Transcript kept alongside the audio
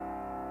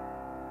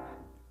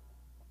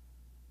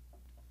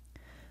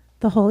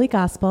The Holy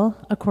Gospel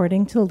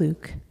according to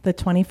Luke, the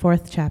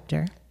 24th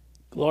chapter.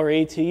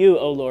 Glory to you,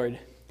 O Lord.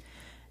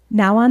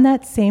 Now on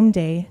that same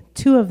day,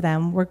 two of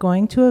them were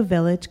going to a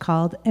village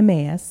called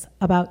Emmaus,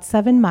 about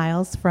 7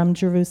 miles from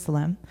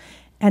Jerusalem,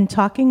 and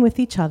talking with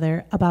each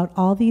other about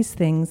all these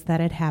things that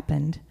had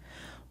happened.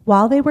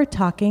 While they were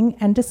talking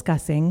and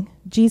discussing,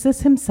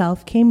 Jesus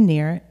himself came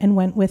near and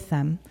went with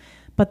them,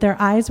 but their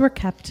eyes were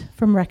kept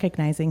from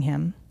recognizing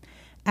him.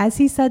 As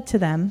he said to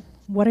them,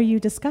 "What are you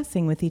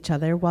discussing with each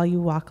other while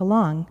you walk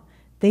along?"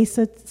 They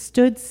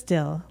stood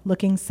still,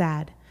 looking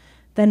sad.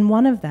 Then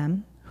one of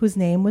them, whose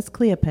name was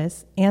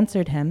Cleopas,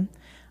 answered him,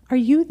 "Are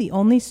you the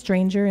only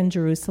stranger in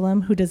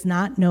Jerusalem who does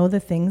not know the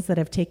things that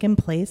have taken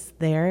place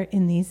there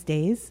in these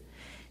days?"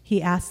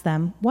 He asked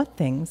them, "What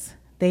things?"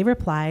 They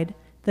replied,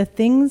 "The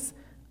things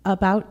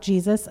about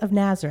Jesus of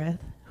Nazareth,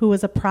 who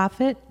was a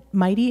prophet,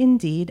 mighty in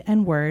deed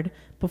and word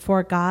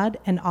before God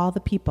and all the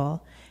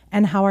people,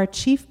 and how our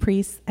chief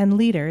priests and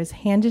leaders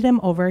handed him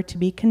over to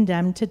be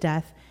condemned to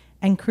death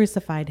and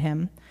crucified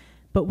him.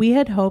 But we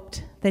had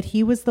hoped that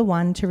he was the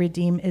one to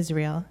redeem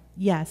Israel.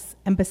 Yes,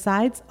 and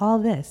besides all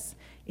this,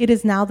 it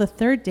is now the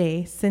 3rd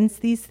day since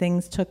these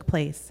things took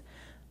place.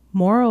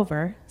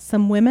 Moreover,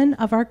 some women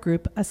of our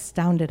group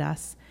astounded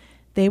us.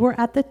 They were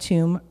at the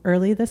tomb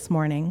early this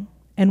morning,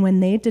 and when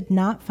they did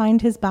not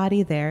find his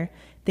body there,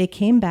 they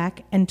came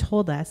back and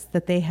told us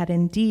that they had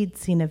indeed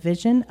seen a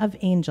vision of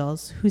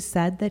angels who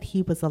said that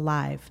he was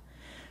alive.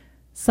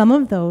 Some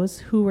of those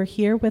who were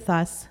here with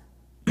us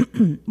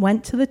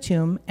went to the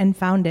tomb and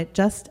found it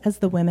just as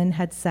the women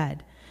had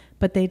said,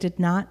 but they did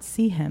not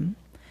see him."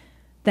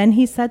 Then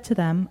he said to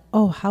them,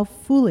 "Oh, how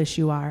foolish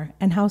you are,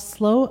 and how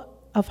slow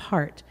of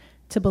heart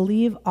to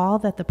believe all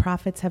that the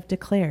prophets have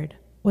declared.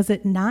 Was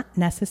it not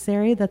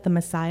necessary that the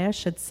Messiah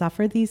should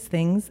suffer these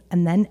things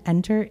and then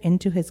enter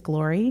into his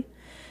glory?"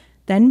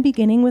 Then,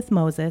 beginning with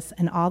Moses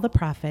and all the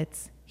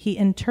prophets, he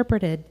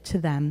interpreted to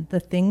them the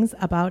things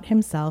about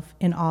himself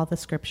in all the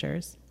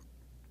scriptures.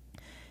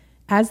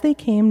 As they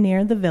came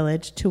near the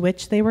village to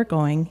which they were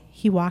going,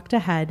 he walked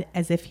ahead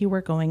as if he were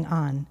going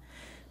on.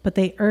 But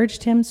they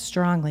urged him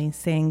strongly,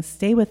 saying,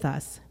 "Stay with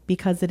us,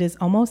 because it is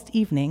almost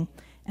evening,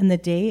 and the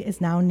day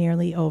is now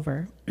nearly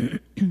over."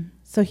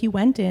 So he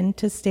went in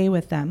to stay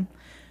with them.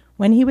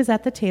 When he was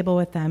at the table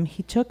with them,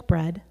 he took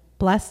bread,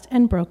 blessed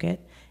and broke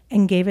it,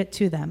 and gave it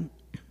to them.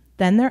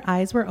 Then their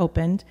eyes were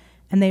opened,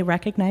 and they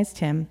recognized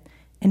him,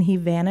 and he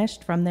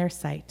vanished from their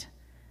sight.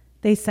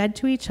 They said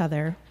to each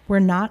other, "Were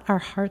not our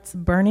hearts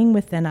burning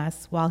within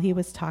us while he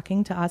was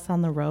talking to us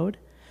on the road,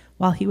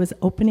 while he was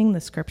opening the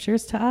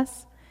scriptures to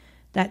us?"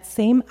 That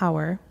same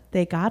hour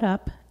they got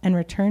up and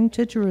returned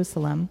to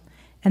Jerusalem,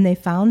 and they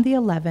found the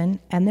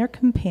 11 and their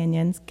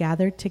companions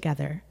gathered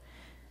together.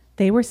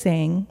 They were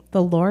saying,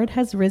 "The Lord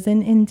has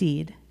risen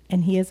indeed,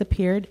 and he has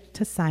appeared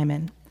to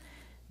Simon."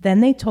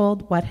 Then they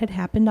told what had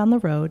happened on the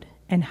road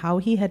and how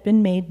he had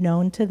been made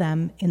known to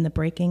them in the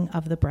breaking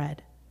of the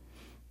bread.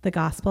 The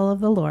Gospel of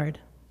the Lord.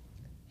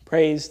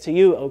 Praise to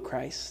you, O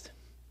Christ.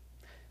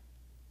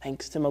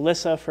 Thanks to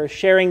Melissa for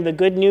sharing the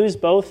good news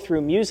both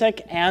through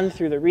music and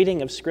through the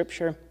reading of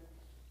Scripture.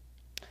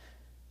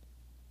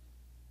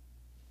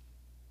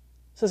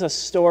 This is a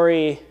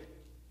story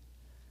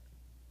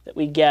that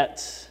we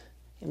get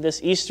in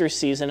this Easter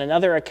season,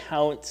 another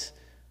account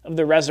of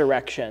the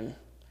resurrection.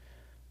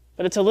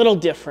 But it's a little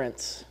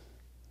different.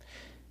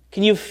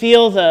 Can you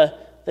feel the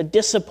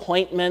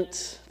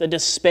disappointment, the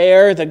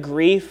despair, the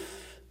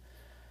grief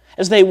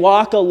as they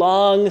walk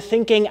along,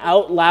 thinking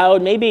out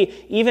loud,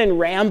 maybe even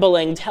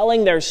rambling,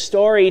 telling their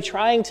story,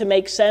 trying to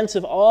make sense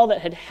of all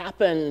that had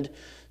happened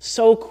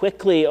so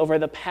quickly over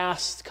the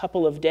past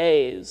couple of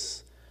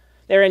days?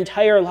 Their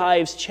entire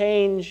lives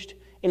changed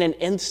in an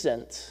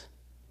instant.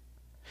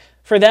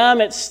 For them,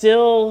 it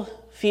still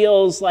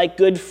feels like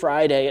Good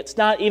Friday. It's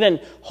not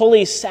even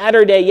Holy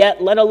Saturday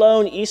yet, let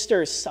alone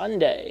Easter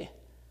Sunday.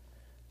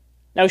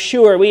 Now,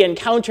 sure, we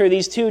encounter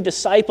these two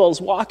disciples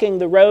walking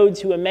the road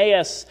to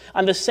Emmaus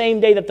on the same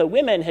day that the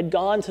women had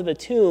gone to the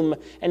tomb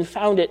and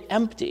found it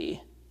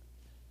empty.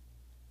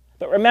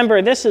 But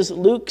remember, this is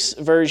Luke's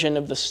version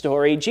of the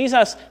story.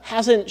 Jesus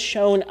hasn't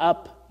shown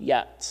up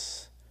yet.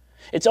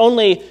 It's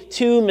only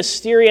two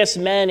mysterious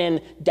men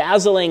in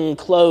dazzling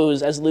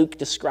clothes, as Luke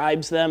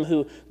describes them,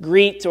 who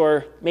greet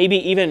or maybe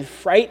even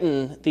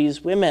frighten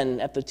these women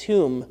at the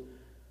tomb.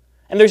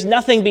 And there's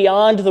nothing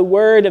beyond the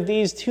word of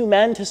these two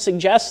men to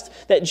suggest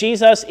that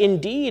Jesus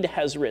indeed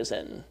has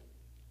risen.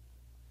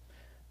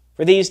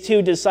 For these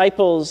two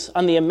disciples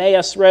on the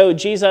Emmaus road,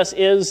 Jesus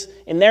is,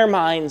 in their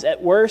minds,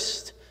 at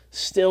worst,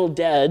 still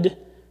dead,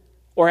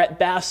 or at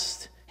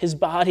best, his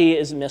body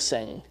is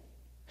missing.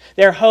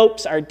 Their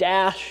hopes are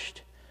dashed.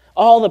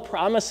 All the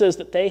promises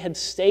that they had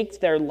staked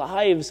their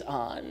lives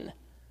on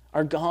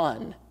are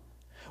gone.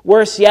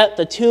 Worse yet,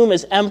 the tomb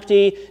is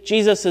empty.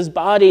 Jesus'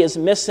 body is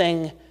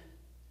missing,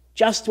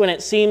 just when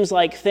it seems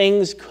like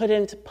things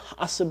couldn't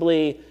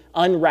possibly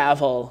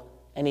unravel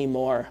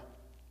anymore.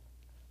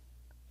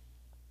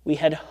 We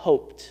had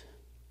hoped.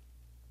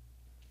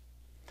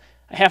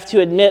 I have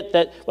to admit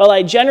that while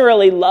I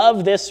generally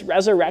love this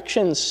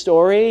resurrection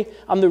story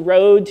on the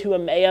road to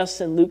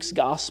Emmaus in Luke's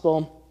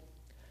gospel,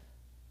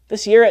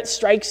 this year it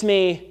strikes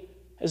me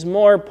as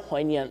more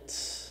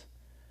poignant,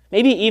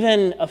 maybe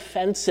even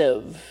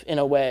offensive in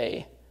a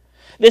way.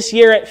 This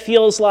year it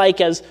feels like,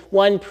 as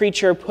one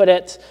preacher put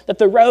it, that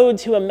the road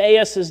to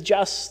Emmaus is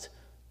just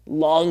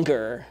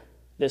longer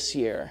this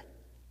year.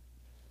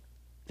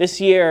 This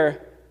year,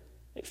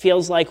 it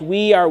feels like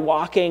we are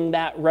walking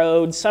that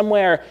road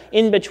somewhere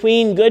in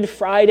between Good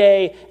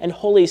Friday and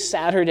Holy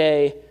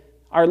Saturday.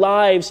 Our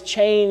lives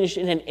changed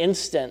in an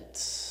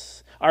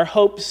instant. Our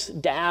hopes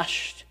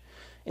dashed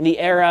in the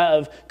era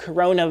of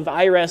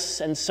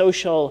coronavirus and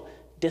social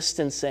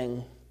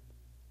distancing.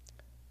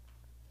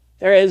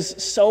 There is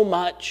so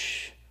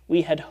much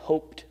we had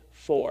hoped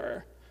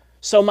for,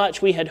 so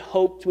much we had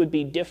hoped would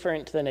be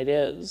different than it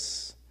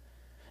is.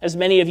 As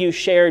many of you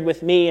shared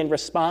with me in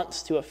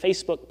response to a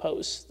Facebook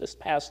post this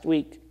past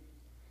week,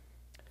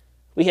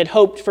 we had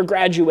hoped for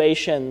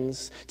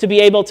graduations, to be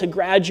able to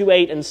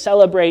graduate and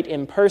celebrate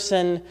in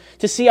person,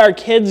 to see our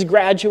kids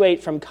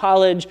graduate from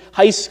college,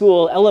 high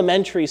school,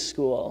 elementary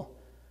school.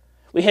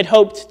 We had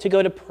hoped to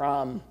go to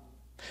prom,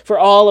 for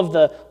all of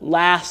the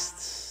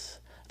lasts,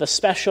 the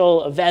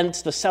special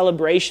events, the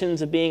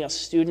celebrations of being a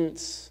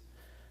student.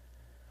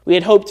 We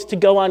had hoped to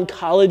go on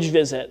college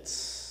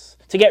visits,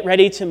 to get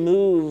ready to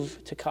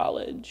move to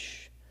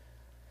college.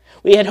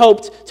 We had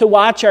hoped to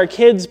watch our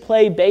kids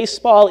play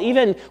baseball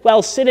even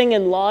while sitting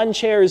in lawn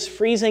chairs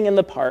freezing in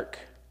the park.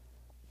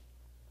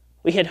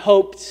 We had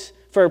hoped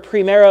for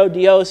Primero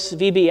Dios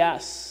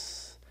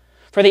VBS,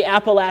 for the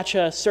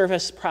Appalachia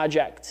Service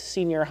Project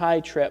senior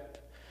high trip,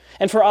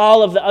 and for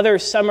all of the other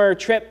summer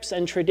trips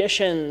and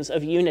traditions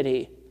of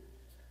unity.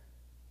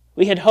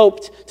 We had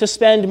hoped to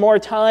spend more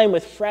time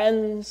with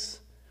friends,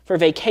 for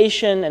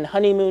vacation and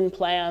honeymoon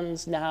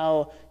plans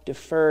now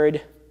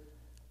deferred.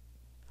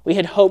 We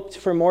had hoped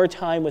for more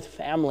time with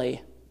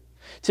family,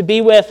 to be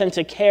with and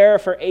to care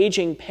for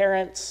aging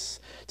parents,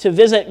 to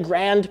visit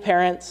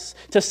grandparents,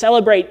 to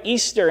celebrate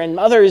Easter and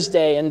Mother's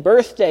Day and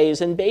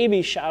birthdays and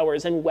baby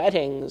showers and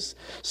weddings,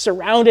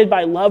 surrounded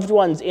by loved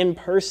ones in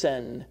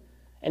person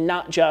and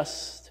not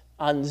just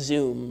on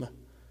Zoom.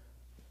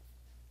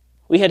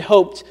 We had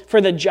hoped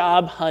for the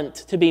job hunt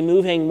to be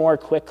moving more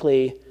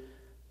quickly.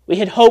 We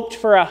had hoped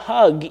for a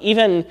hug,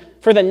 even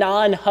for the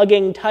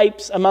non-hugging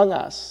types among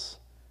us.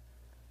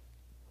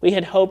 We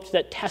had hoped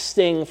that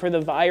testing for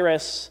the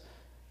virus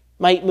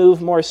might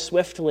move more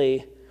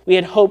swiftly. We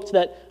had hoped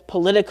that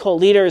political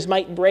leaders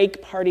might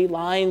break party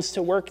lines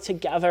to work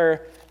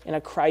together in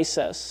a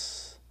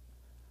crisis.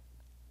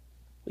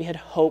 We had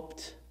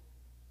hoped.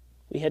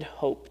 We had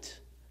hoped.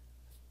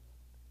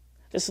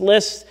 This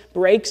list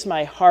breaks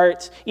my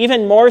heart,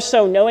 even more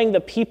so knowing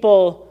the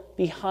people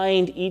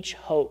behind each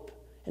hope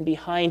and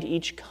behind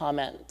each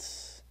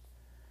comment.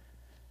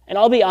 And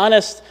I'll be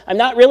honest, I'm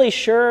not really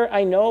sure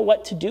I know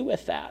what to do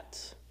with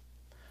that.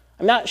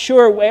 I'm not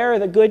sure where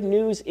the good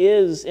news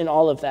is in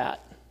all of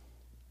that.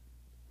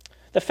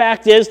 The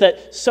fact is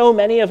that so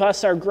many of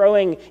us are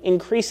growing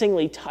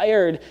increasingly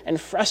tired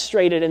and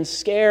frustrated and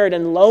scared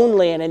and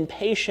lonely and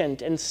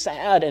impatient and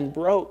sad and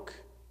broke.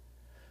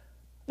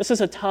 This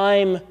is a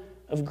time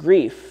of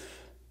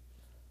grief.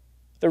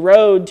 The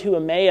road to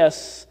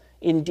Emmaus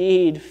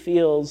indeed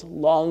feels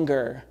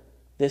longer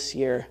this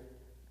year.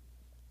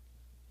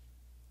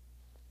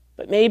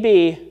 But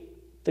maybe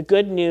the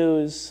good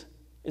news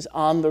is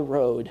on the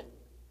road,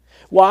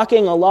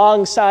 walking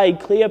alongside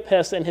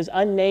Cleopas and his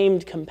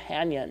unnamed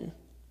companion.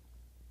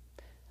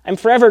 I'm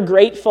forever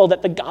grateful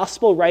that the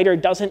gospel writer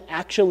doesn't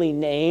actually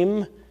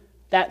name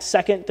that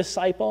second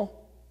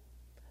disciple.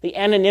 The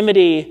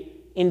anonymity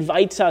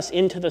invites us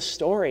into the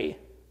story.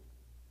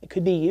 It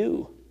could be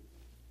you.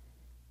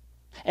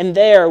 And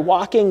there,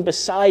 walking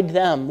beside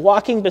them,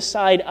 walking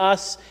beside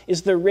us,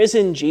 is the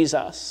risen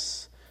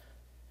Jesus.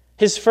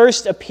 His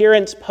first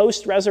appearance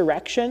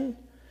post-resurrection,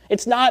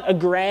 it's not a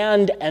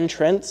grand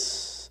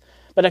entrance,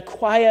 but a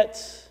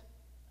quiet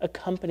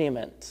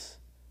accompaniment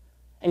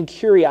and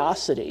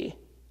curiosity.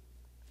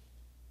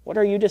 What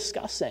are you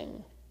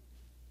discussing?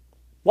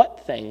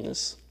 What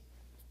things?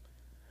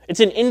 It's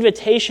an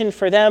invitation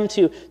for them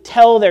to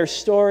tell their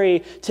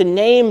story, to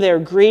name their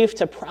grief,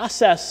 to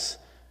process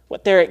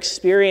what they're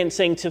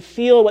experiencing, to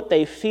feel what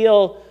they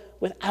feel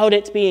without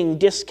it being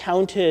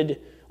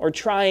discounted or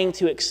trying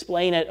to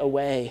explain it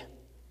away.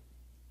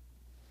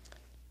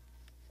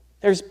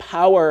 There's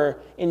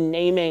power in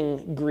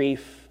naming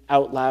grief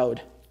out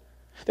loud.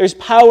 There's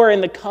power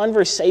in the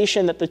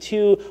conversation that the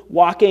two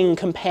walking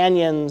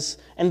companions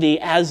and the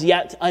as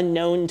yet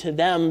unknown to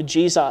them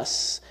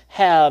Jesus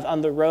have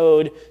on the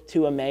road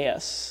to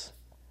Emmaus.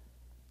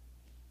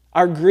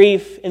 Our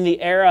grief in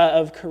the era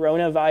of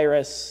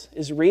coronavirus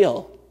is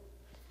real.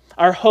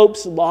 Our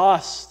hopes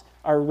lost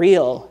are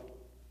real.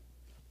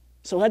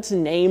 So let's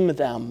name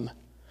them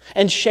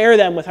and share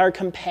them with our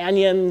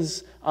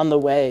companions on the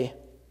way.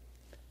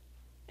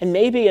 And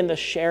maybe in the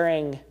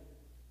sharing,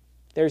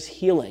 there's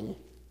healing.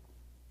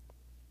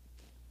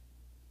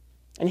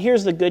 And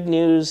here's the good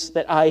news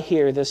that I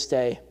hear this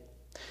day.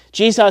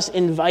 Jesus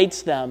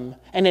invites them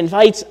and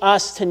invites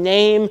us to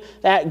name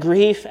that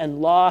grief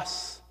and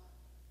loss.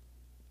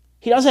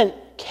 He doesn't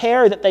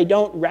care that they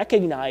don't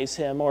recognize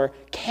him or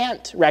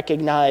can't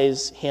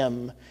recognize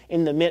him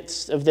in the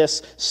midst of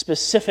this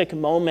specific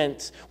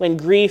moment when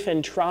grief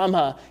and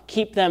trauma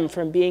keep them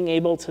from being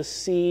able to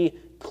see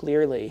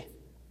clearly,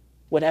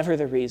 whatever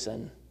the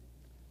reason.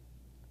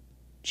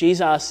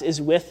 Jesus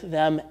is with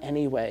them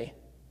anyway,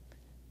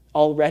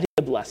 already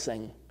a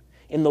blessing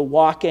in the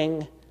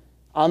walking,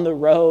 on the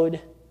road,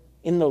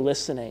 in the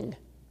listening,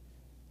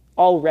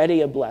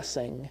 already a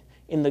blessing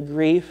in the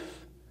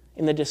grief,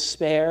 in the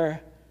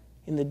despair,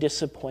 in the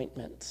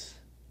disappointment.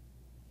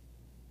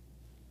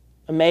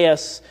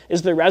 Emmaus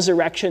is the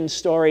resurrection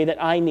story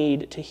that I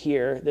need to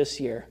hear this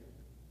year.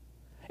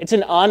 It's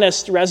an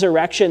honest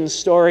resurrection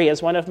story,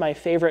 as one of my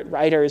favorite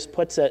writers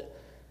puts it.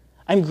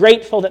 I'm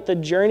grateful that the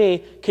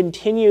journey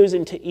continues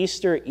into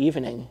Easter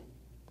evening,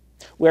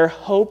 where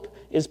hope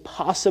is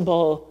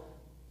possible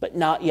but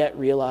not yet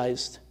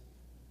realized.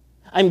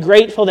 I'm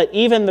grateful that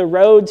even the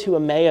road to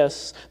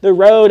Emmaus, the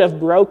road of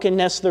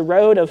brokenness, the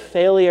road of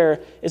failure,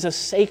 is a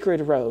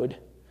sacred road,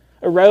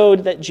 a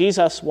road that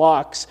Jesus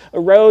walks, a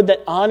road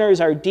that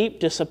honors our deep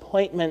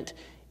disappointment,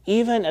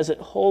 even as it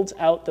holds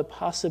out the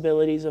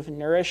possibilities of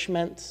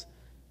nourishment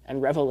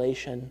and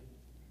revelation.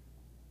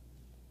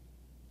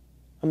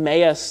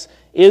 Emmaus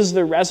is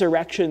the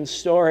resurrection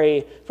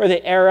story for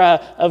the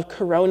era of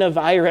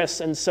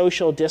coronavirus and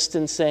social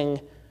distancing.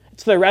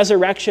 It's the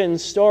resurrection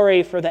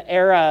story for the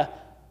era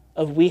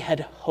of we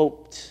had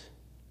hoped.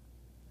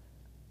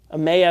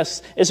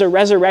 Emmaus is a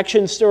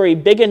resurrection story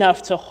big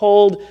enough to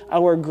hold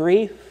our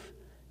grief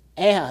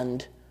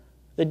and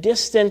the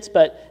distant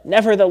but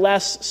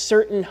nevertheless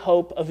certain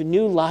hope of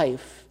new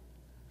life,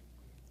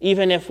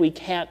 even if we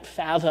can't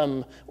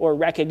fathom or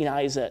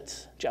recognize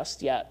it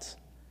just yet.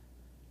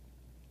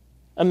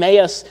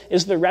 Emmaus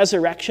is the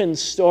resurrection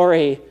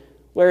story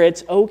where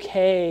it's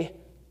okay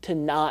to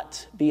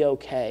not be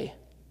okay,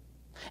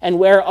 and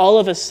where all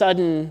of a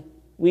sudden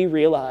we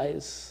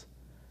realize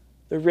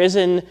the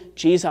risen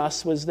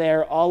Jesus was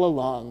there all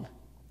along,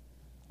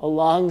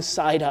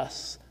 alongside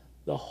us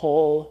the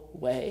whole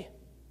way.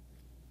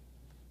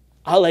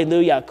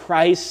 Alleluia,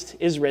 Christ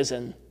is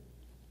risen.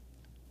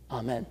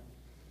 Amen.